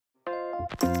Hey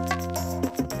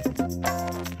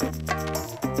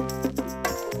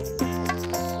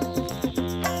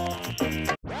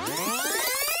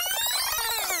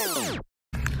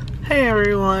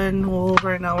everyone, well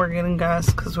right now we're getting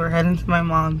gas because we're heading to my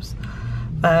mom's.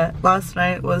 But last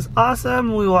night was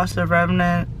awesome. We watched The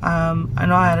Remnant. I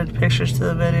know I added pictures to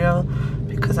the video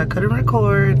because I couldn't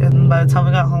record, and by the time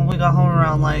we got home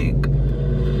around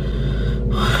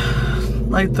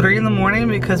like 3 in the morning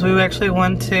because we actually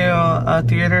went to a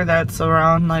theater that's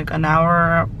around like an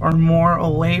hour or more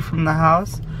away from the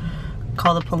house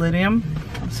called the Palladium.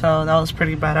 So that was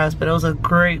pretty badass, but it was a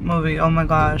great movie. Oh my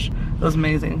gosh, it was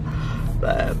amazing.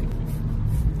 But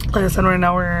like I said, right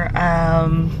now we're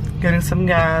getting some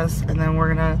gas, and then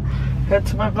we're gonna head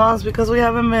to my mom's because we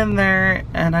haven't been there,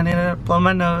 and I need to blow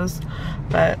my nose.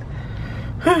 But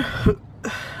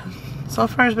so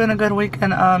far it's been a good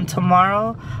weekend.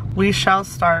 Tomorrow we shall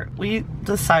start. We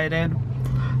decided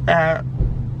that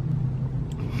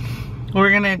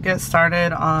we're gonna get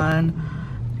started on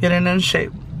getting in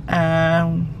shape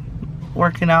and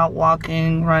working out,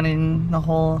 walking, running, the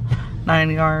whole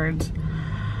 9 yards.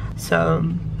 So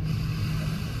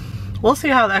we'll see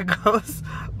how that goes,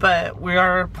 but we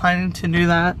are planning to do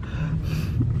that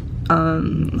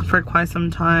for quite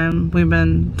some time. We've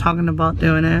been talking about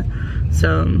doing it,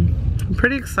 so I'm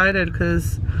pretty excited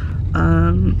because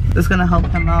it's gonna help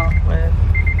him out with.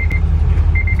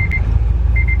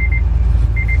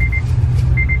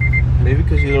 Maybe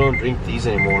because you don't drink these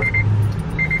anymore.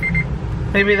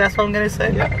 Maybe that's what I'm gonna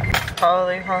say? Yeah.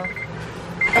 Probably, huh?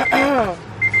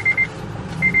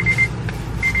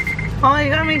 Oh, you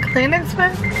got me Kleenex,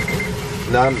 man?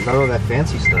 None of that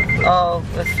fancy stuff. Oh,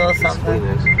 it's still something.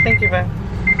 Thank you, babe.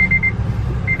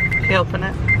 Can you open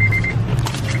it?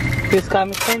 He's got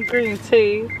me some green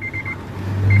tea.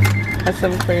 And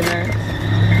some Kleenex.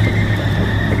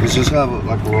 It's just have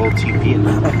like a rolled TV in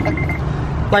it.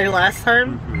 Like last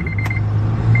time?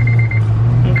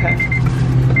 Mm-hmm. Okay.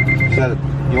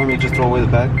 You want me to just throw away the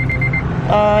bag?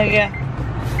 Yeah.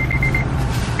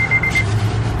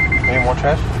 Any more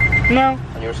trash? No.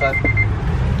 On your side?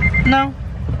 No.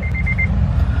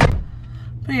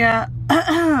 But yeah.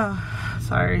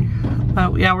 Sorry.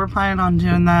 But yeah, we're planning on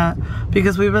doing that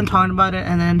because we've been talking about it,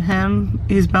 and then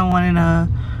he's been wanting to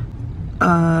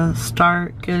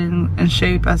start getting in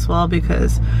shape as well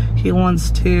because he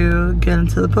wants to get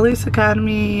into the police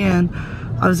academy, and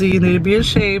obviously you need to be in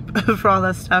shape for all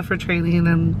that stuff, for training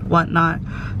and whatnot.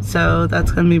 So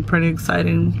that's gonna be pretty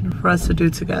exciting for us to do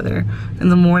together in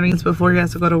the mornings before he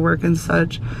has to go to work and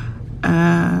such.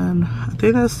 And I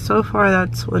think so far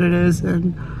that's what it is,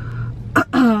 and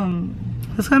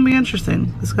it's gonna be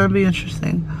interesting. It's gonna be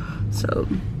interesting. So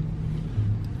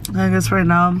I guess right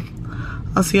now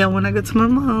I'll see you when I get to my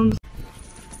mom's.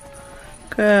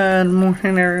 Good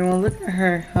morning everyone. Look at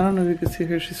her. I don't know if you can see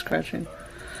her, she's scratching.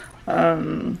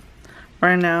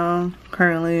 Right now,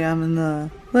 currently I'm in the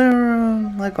living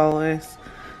room, like always,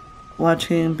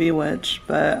 watching Bewitched,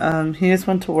 but he just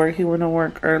went to work. He went to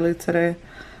work early today.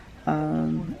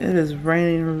 It is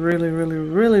raining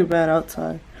really bad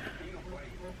outside.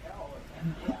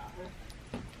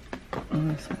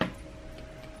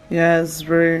 Yeah, it's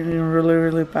raining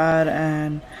really bad,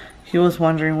 and he was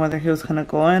wondering whether he was gonna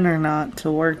go in or not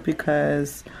to work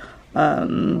because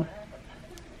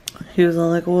he was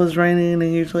like, well, it's raining,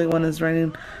 and usually when it's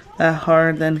raining that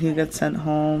hard, then he gets sent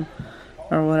home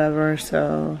or whatever.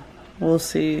 So we'll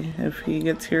see if he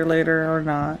gets here later or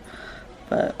not.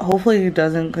 But hopefully he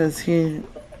doesn't, because he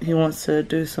wants to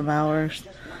do some hours.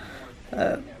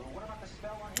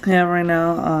 Yeah, right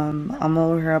now I'm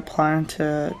over here applying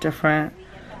to different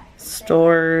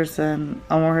stores, and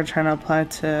I'm over here trying to apply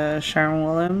to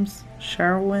Sherwin. I'm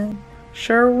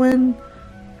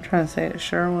trying to say it,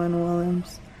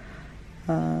 Sherwin-Williams.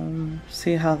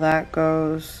 See how that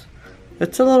goes.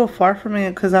 It's a little far for me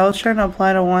because I was trying to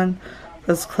apply to one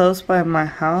that's close by my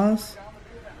house,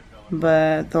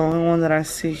 but the only one that I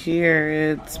see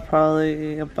here, it's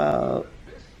probably about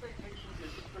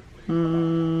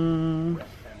probably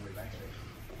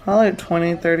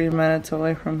 20-30 minutes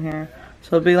away from here.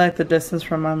 So it'll be like the distance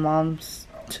from my mom's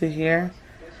to here.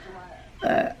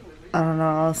 I don't know,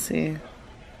 I'll see.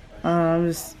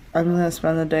 I'm gonna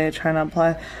spend the day trying to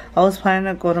apply. I was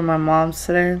planning to go to my mom's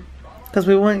today because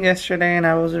we went yesterday and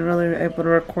I wasn't really able to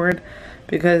record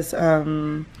because I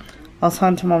was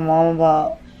talking to my mom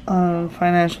about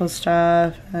financial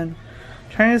stuff and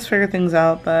trying to just figure things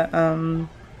out. But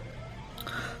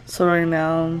so right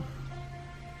now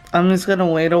I'm just gonna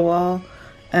wait a while,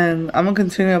 and I'm gonna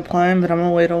continue applying, but I'm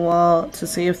gonna wait a while to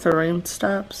see if the rain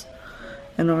stops.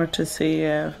 in order to see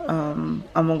if I'm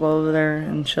gonna go over there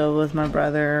and chill with my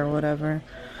brother or whatever.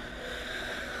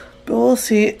 But we'll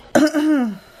see.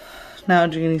 Now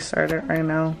Jeannie started right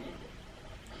now.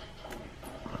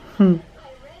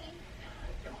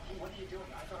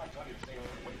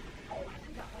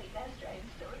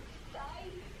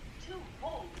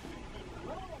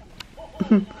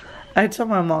 I tell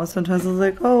my mom sometimes, I was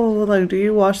like, oh, like, do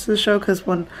you watch this show? Because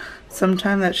when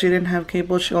sometime that she didn't have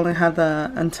cable, she only had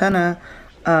the antenna.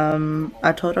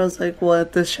 I told her, I was like, well,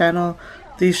 at this channel,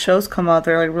 these shows come out,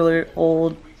 they're like really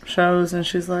old shows. And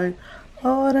she's like,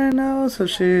 oh, I didn't know. So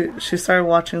she started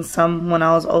watching some when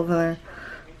I was over there.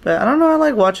 But I don't know, I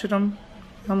like watching them.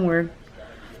 I'm weird.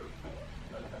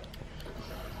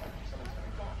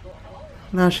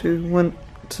 Now she went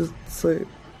to sleep.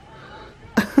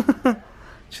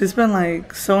 She's been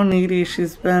like so needy.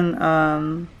 She's been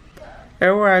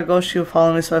everywhere I go she'll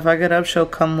follow me, so if I get up she'll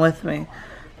come with me.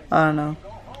 I don't know.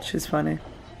 She's funny.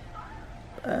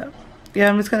 Yeah,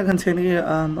 I'm just gonna continue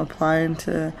applying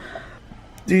to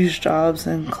these jobs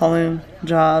and calling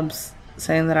jobs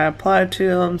saying that I applied to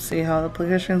them, see how the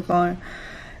application's going,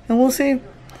 and we'll see.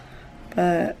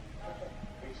 But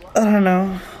I don't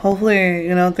know. Hopefully,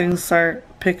 you know, things start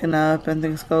picking up and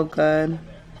things go good.